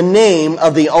believed in the name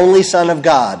of the only Son of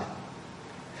God.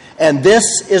 And this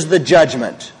is the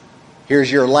judgment."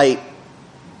 Here's your light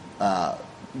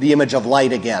the image of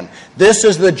light again. This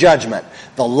is the judgment.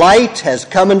 The light has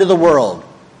come into the world,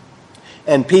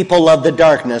 and people love the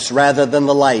darkness rather than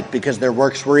the light because their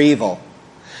works were evil.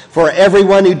 For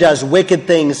everyone who does wicked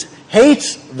things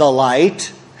hates the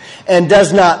light and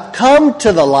does not come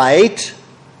to the light,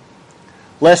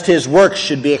 lest his works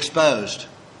should be exposed.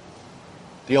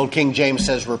 The old King James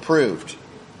says reproved,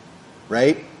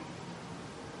 right?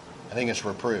 I think it's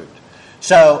reproved.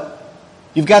 So,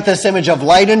 you've got this image of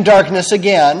light and darkness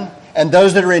again, and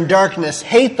those that are in darkness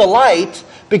hate the light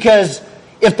because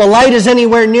if the light is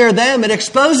anywhere near them, it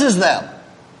exposes them.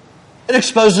 It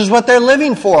exposes what they're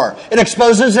living for. It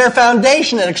exposes their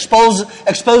foundation. It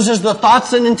exposes the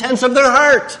thoughts and intents of their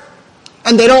heart.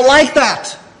 And they don't like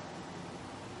that.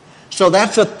 So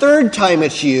that's the third time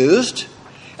it's used.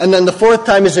 And then the fourth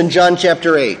time is in John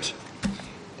chapter 8.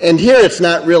 And here it's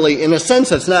not really, in a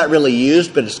sense, it's not really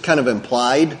used, but it's kind of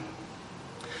implied.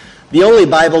 The only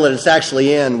Bible that it's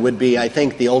actually in would be, I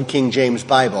think, the Old King James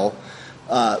Bible.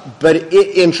 But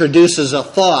it introduces a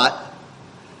thought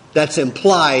that's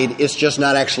implied, it's just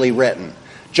not actually written.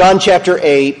 John chapter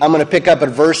 8, I'm going to pick up at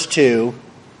verse 2.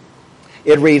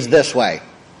 It reads this way.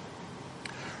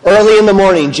 Early in the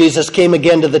morning, Jesus came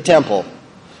again to the temple.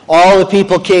 All the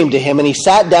people came to him, and he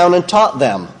sat down and taught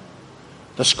them.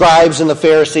 The scribes and the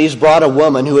Pharisees brought a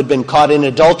woman who had been caught in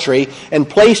adultery and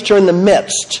placed her in the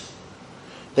midst.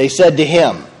 They said to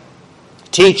him,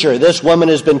 Teacher, this woman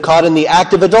has been caught in the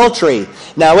act of adultery.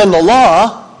 Now in the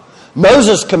law,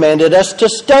 Moses commanded us to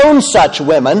stone such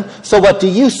women, so what do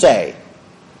you say?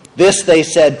 This they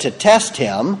said to test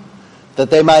him, that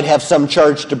they might have some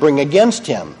charge to bring against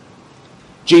him.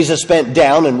 Jesus bent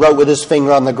down and wrote with his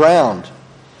finger on the ground.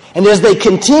 And as they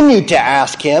continued to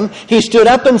ask him, he stood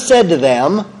up and said to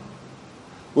them,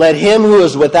 Let him who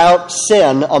is without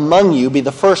sin among you be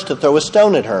the first to throw a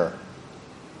stone at her.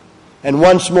 And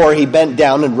once more he bent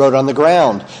down and wrote on the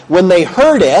ground. When they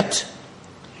heard it,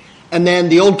 and then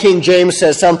the Old King James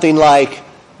says something like,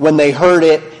 when they heard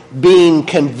it being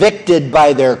convicted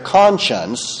by their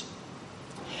conscience,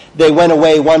 they went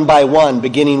away one by one,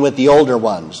 beginning with the older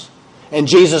ones. And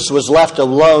Jesus was left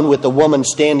alone with the woman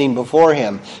standing before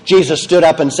him. Jesus stood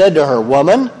up and said to her,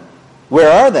 Woman, where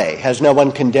are they? Has no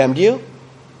one condemned you?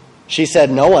 She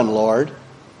said, No one, Lord.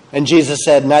 And Jesus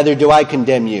said, Neither do I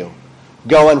condemn you.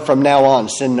 Go and from now on,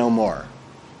 sin no more.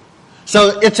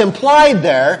 So it's implied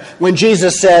there when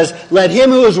Jesus says, Let him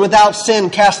who is without sin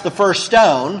cast the first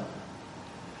stone.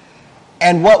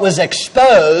 And what was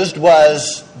exposed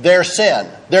was their sin,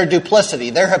 their duplicity,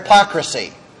 their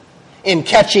hypocrisy in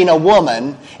catching a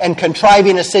woman and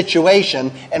contriving a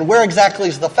situation. And where exactly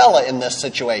is the fella in this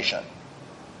situation?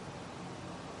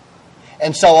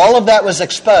 And so all of that was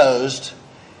exposed,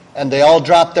 and they all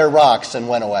dropped their rocks and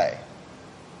went away.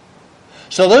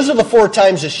 So those are the 4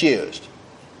 times it's used.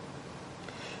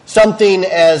 Something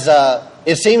as,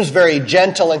 it seems very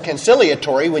gentle and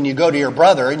conciliatory when you go to your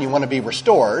brother and you want to be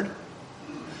restored,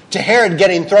 to Herod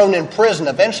getting thrown in prison,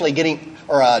 eventually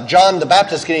John the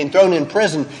Baptist getting thrown in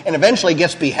prison and eventually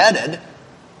gets beheaded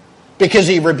because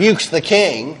he rebukes the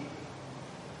king.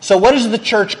 So what is the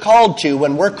church called to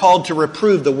when we're called to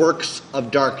reprove the works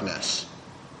of darkness?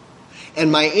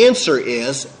 And my answer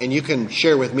is, and you can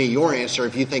share with me your answer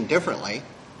if you think differently,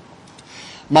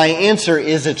 my answer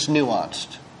is it's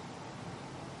nuanced.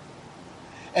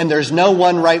 And there's no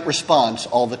one right response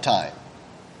all the time.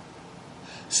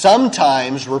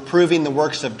 Sometimes reproving the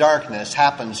works of darkness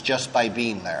happens just by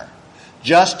being there,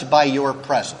 just by your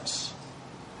presence.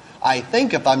 I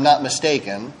think, if I'm not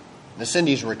mistaken,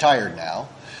 Cindy's retired now,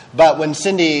 but when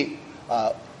Cindy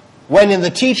went in the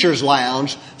teacher's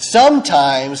lounge,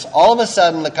 sometimes all of a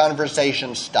sudden the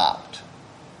conversation stopped.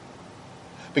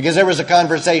 Because there was a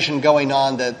conversation going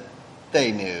on that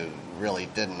they knew really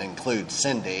didn't include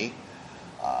Cindy.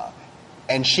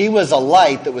 And she was a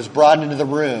light that was brought into the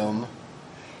room,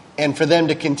 and for them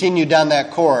to continue down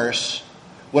that course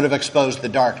would have exposed the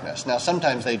darkness. Now,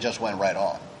 sometimes they just went right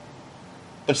on.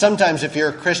 But sometimes if you're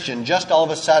a Christian, just all of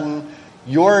a sudden,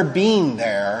 your being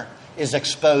there is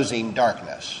exposing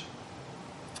darkness.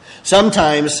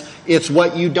 Sometimes it's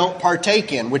what you don't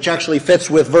partake in, which actually fits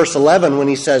with verse 11 when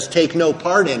he says, take no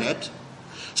part in it.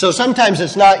 So sometimes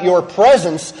it's not your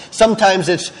presence. Sometimes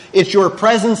it's your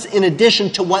presence in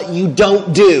addition to what you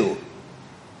don't do.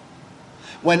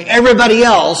 When everybody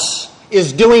else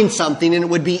is doing something, and it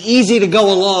would be easy to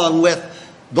go along with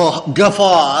the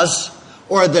guffaws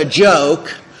or the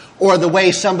joke or the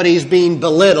way somebody's being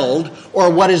belittled or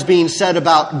what is being said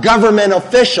about government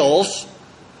officials,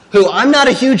 who I'm not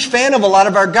a huge fan of a lot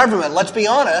of our government, let's be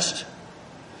honest.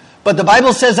 But the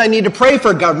Bible says I need to pray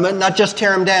for government, not just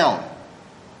tear them down.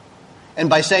 And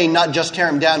by saying not just tear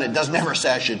them down, it doesn't ever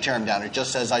say I should tear them down. It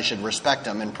just says I should respect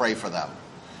them and pray for them.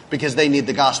 Because they need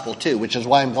the gospel too, which is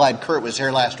why I'm glad Kurt was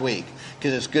here last week.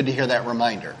 Because it's good to hear that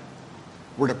reminder.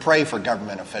 We're to pray for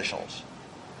government officials.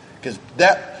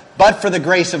 But for the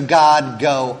grace of God,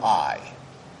 go I.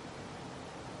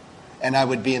 And I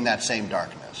would be in that same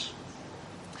darkness.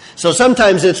 So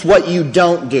sometimes it's what you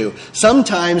don't do.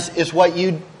 Sometimes it's what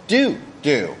you do.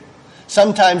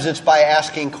 Sometimes it's by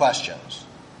asking questions.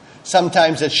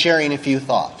 Sometimes it's sharing a few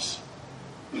thoughts.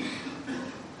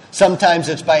 Sometimes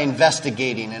it's by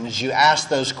investigating, and as you ask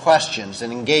those questions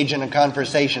and engage in a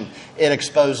conversation, it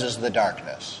exposes the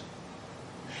darkness.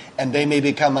 And they may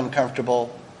become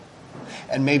uncomfortable,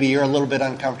 and maybe you're a little bit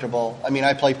uncomfortable. I mean,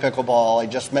 I play pickleball. I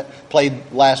just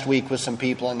played last week with some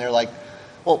people, and they're like,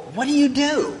 well, what do you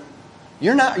do?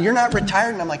 You're not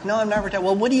retired? And I'm like, no, I'm not retired.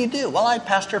 Well, what do you do? Well, I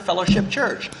pastor Fellowship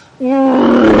Church.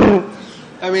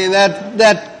 I mean,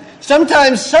 that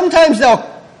sometimes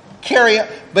they'll carry it,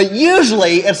 but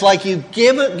usually it's like you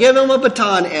give them a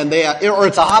baton and or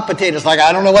it's a hot potato. It's like,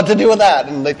 I don't know what to do with that.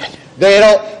 And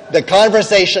the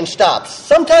conversation stops.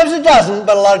 Sometimes it doesn't,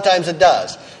 but a lot of times it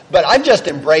does. But I've just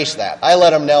embraced that. I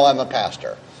let them know I'm a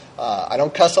pastor. I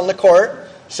don't cuss on the court,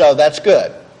 so that's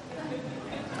good.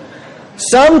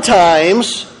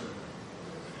 Sometimes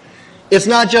it's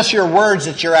not just your words,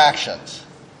 it's your actions.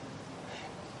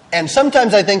 And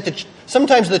sometimes I think that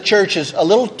sometimes the church is a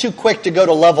little too quick to go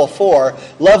to level 4.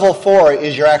 Level 4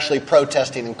 is you're actually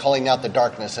protesting and calling out the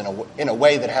darkness in a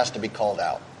way that has to be called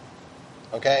out.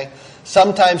 Okay?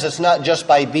 Sometimes it's not just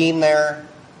by being there.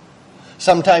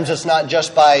 Sometimes it's not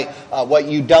just by what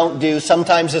you don't do.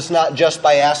 Sometimes it's not just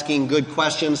by asking good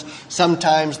questions.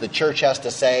 Sometimes the church has to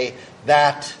say,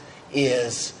 that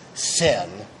is sin.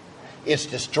 It's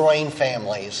destroying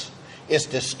families. It's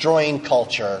destroying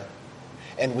culture.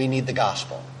 And we need the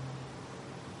gospel.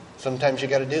 Sometimes you've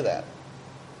got to do that.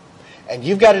 And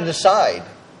you've got to decide.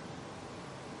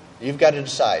 You've got to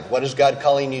decide, what is God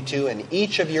calling you to in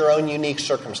each of your own unique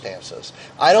circumstances.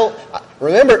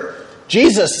 Remember,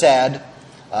 Jesus said,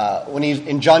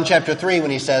 in John chapter 3, when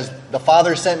he says, the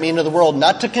Father sent me into the world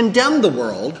not to condemn the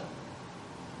world,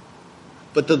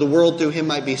 but that the world through him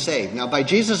might be saved. Now, by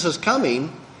Jesus'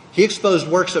 coming, he exposed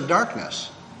works of darkness.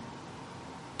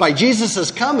 By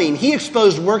Jesus' coming, he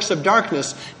exposed works of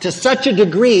darkness to such a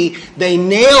degree they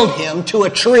nailed him to a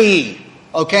tree.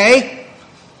 Okay?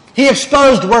 He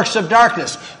exposed works of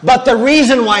darkness. But the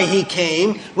reason why he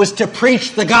came was to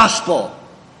preach the gospel.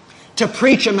 To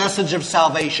preach a message of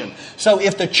salvation. So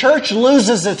if the church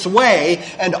loses its way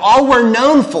and all we're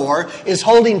known for is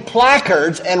holding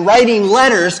placards and writing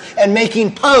letters and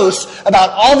making posts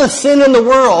about all the sin in the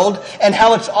world and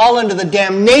how it's all under the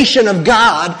damnation of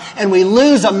God, and we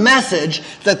lose a message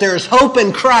that there is hope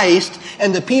in Christ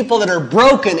and the people that are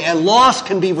broken and lost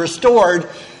can be restored,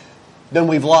 then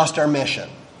we've lost our mission.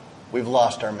 We've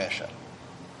lost our mission.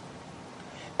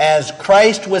 As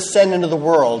Christ was sent into the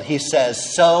world, he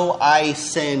says, so I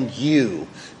send you,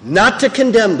 not to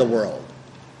condemn the world,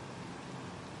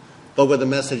 but with a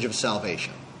message of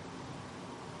salvation.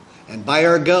 And by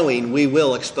our going, we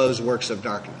will expose works of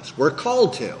darkness. We're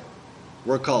called to.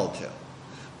 We're called to.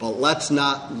 But let's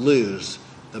not lose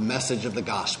the message of the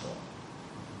gospel.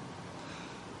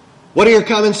 What are your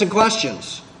comments and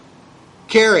questions?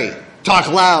 Carrie,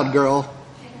 talk loud, girl.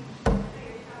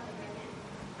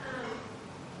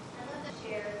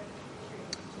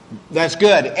 That's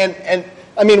good. And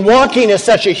I mean, walking is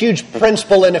such a huge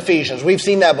principle in Ephesians. We've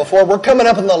seen that before. We're coming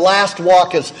up on the last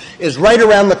walk is right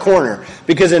around the corner.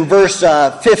 Because in verse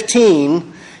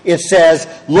 15, it says,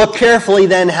 look carefully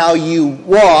then how you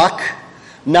walk,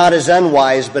 not as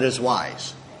unwise, but as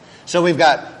wise. So we've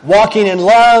got walking in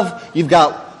love, you've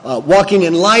got walking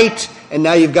in light, and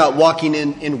now you've got walking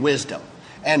in wisdom.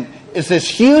 And it's this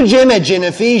huge image in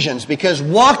Ephesians because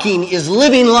walking is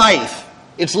living life.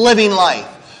 It's living life.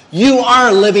 You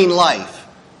are living life.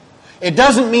 It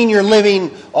doesn't mean you're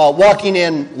walking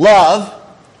in love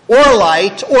or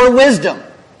light or wisdom.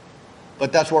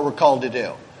 But that's what we're called to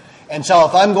do. And so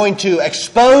if I'm going to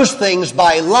expose things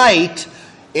by light,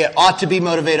 it ought to be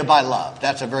motivated by love.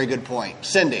 That's a very good point.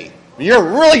 Cindy, you're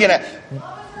really going to... What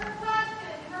was her question?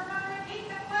 You were going to repeat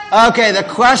the question. Okay, the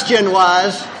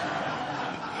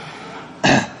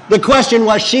question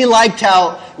was... she liked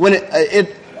how when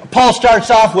Paul starts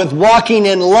off with walking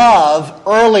in love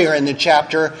earlier in the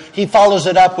chapter. He follows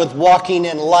it up with walking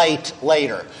in light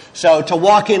later. So to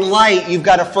walk in light, you've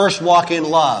got to first walk in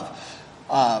love.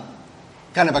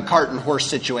 Kind of a cart and horse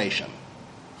situation.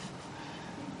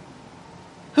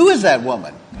 Who is that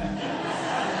woman?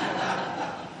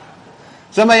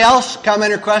 Somebody else?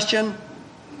 Comment or question?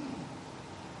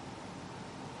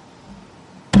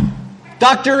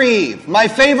 Dr. Eve, my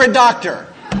favorite doctor.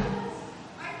 I think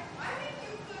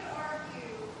you could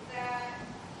argue that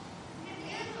it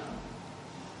is a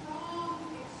strong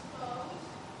exposed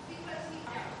because he.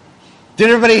 Did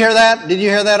everybody hear that? Did you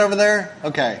hear that over there?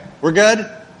 Okay. We're good?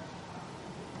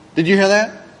 Did you hear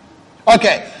that?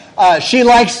 Okay. She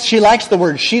likes the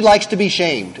word. She likes to be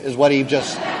shamed, is what Eve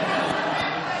just.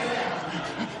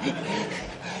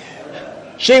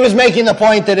 She was making the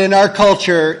point that in our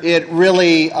culture,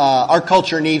 our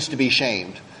culture needs to be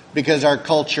shamed. Because our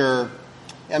culture,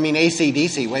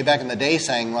 AC/DC, way back in the day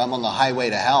sang, well, I'm on the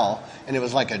highway to hell, and it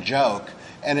was like a joke.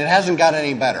 And it hasn't got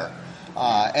any better.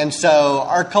 And so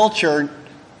our culture,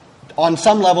 on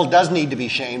some level, does need to be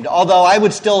shamed. Although I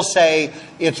would still say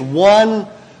it's one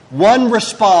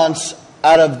response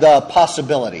out of the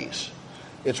possibilities.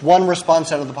 It's one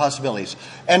response out of the possibilities.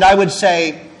 And I would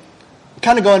say,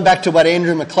 kind of going back to what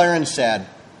Andrew McLaren said,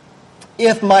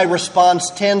 if my response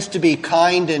tends to be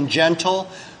kind and gentle,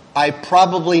 I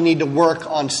probably need to work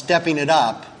on stepping it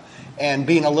up and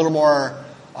being a little more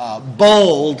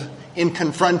bold in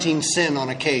confronting sin on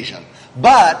occasion.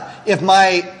 But if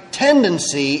my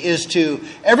tendency is to,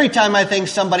 every time I think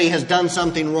somebody has done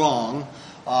something wrong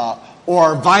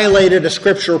or violated a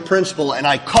scriptural principle, and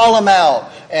I call them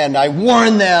out and I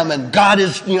warn them, and God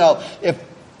is,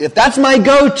 if that's my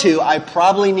go-to, I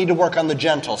probably need to work on the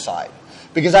gentle side.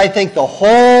 Because I think the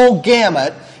whole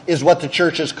gamut is what the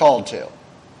church is called to.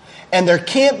 And there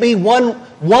can't be one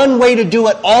way to do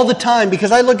it all the time,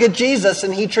 because I look at Jesus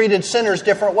and he treated sinners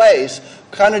different ways,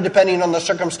 kind of depending on the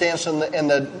circumstance and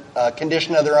the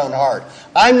condition of their own heart.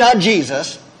 I'm not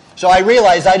Jesus, so I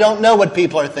realize I don't know what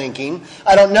people are thinking.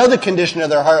 I don't know the condition of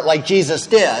their heart like Jesus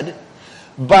did.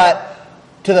 But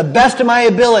to the best of my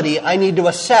ability, I need to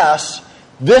assess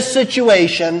this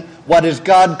situation, what has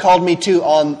God called me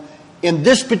to in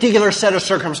this particular set of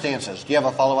circumstances. Do you have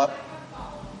a follow-up?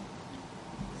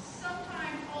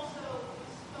 Sometimes also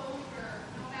exposure,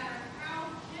 no matter how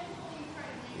gentle you try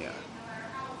to make it, no matter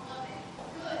how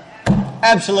loving, good.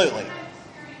 Absolutely. I've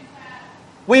experienced that.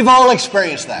 We've all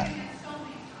experienced that. So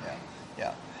many times.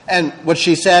 Yeah. And what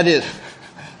she said is,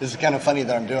 this is kind of funny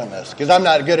that I'm doing this, because I'm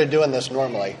not good at doing this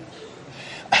normally.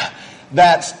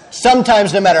 That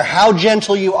sometimes no matter how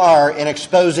gentle you are in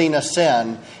exposing a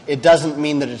sin, it doesn't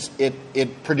mean that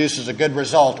it produces a good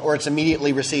result or it's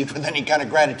immediately received with any kind of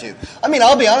gratitude.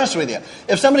 I'll be honest with you.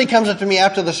 If somebody comes up to me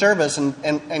after the service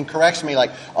and corrects me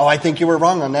like, oh, I think you were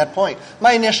wrong on that point,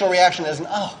 my initial reaction isn't,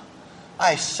 oh,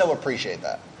 I so appreciate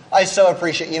that. I so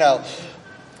appreciate,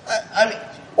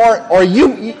 or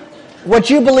you, what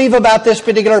you believe about this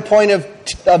particular point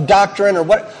of doctrine or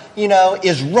what,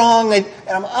 is wrong. And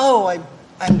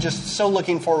I'm just so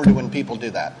looking forward to when people do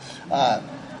that.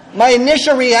 My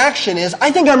initial reaction is,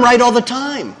 I think I'm right all the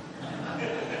time.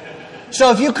 So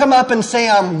if you come up and say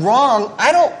I'm wrong,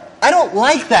 I don't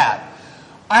like that.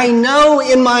 I know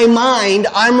in my mind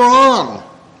I'm wrong.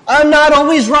 I'm not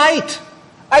always right.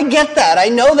 I get that. I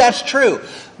know that's true.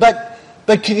 But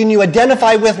can you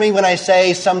identify with me when I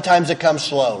say sometimes it comes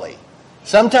slowly?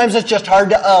 Sometimes it's just hard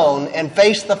to own and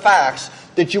face the facts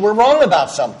that you were wrong about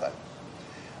something.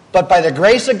 But by the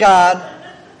grace of God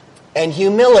and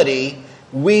humility,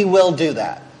 we will do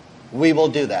that. We will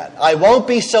do that. I won't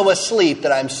be so asleep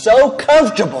that I'm so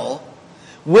comfortable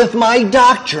with my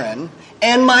doctrine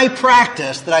and my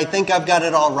practice that I think I've got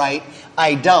it all right.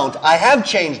 I don't. I have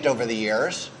changed over the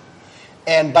years.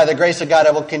 And by the grace of God,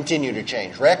 I will continue to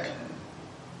change. Rick?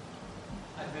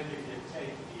 I think if you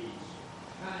take the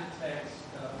context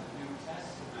of the New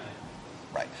Testament.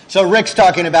 Right. So Rick's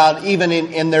talking about even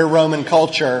in their Roman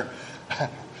culture,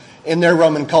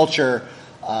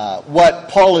 what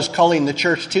Paul is calling the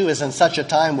church to is in such a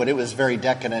time when it was very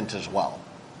decadent as well.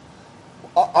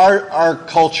 Our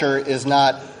culture is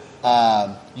not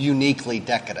uniquely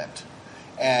decadent.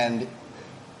 And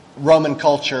Roman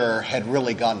culture had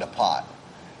really gone to pot.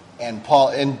 And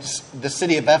the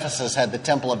city of Ephesus had the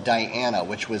temple of Diana,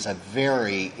 which was a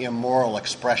very immoral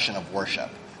expression of worship,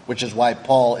 which is why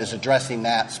Paul is addressing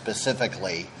that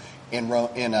specifically in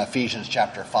Ephesians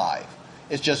chapter 5.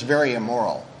 It's just very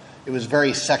immoral. It was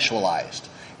very sexualized.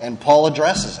 And Paul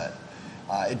addresses it.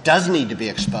 It does need to be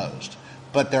exposed,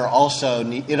 but it also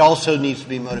needs to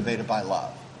be motivated by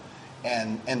love.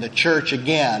 And the church,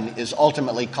 again, is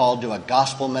ultimately called to a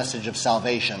gospel message of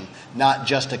salvation, not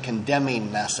just a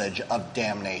condemning message of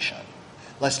damnation.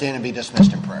 Let's stand and be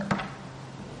dismissed in prayer.